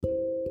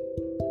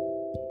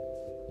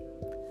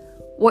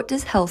What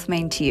does health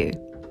mean to you?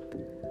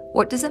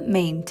 What does it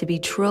mean to be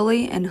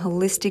truly and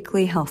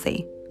holistically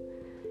healthy?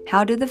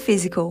 How do the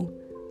physical,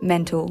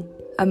 mental,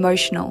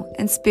 emotional,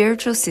 and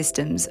spiritual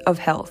systems of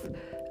health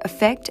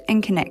affect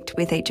and connect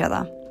with each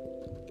other?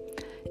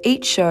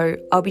 Each show,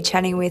 I'll be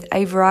chatting with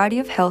a variety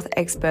of health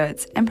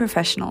experts and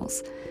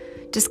professionals,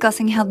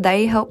 discussing how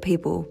they help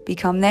people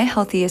become their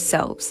healthiest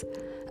selves,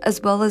 as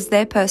well as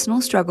their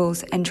personal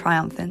struggles and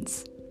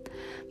triumphants.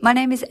 My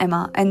name is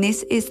Emma, and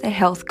this is the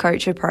Health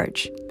Coach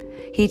Approach,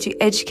 here to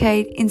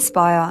educate,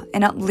 inspire,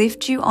 and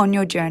uplift you on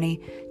your journey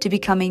to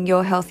becoming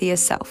your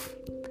healthiest self.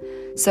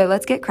 So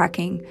let's get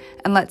cracking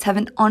and let's have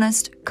an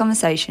honest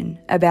conversation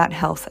about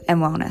health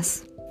and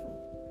wellness.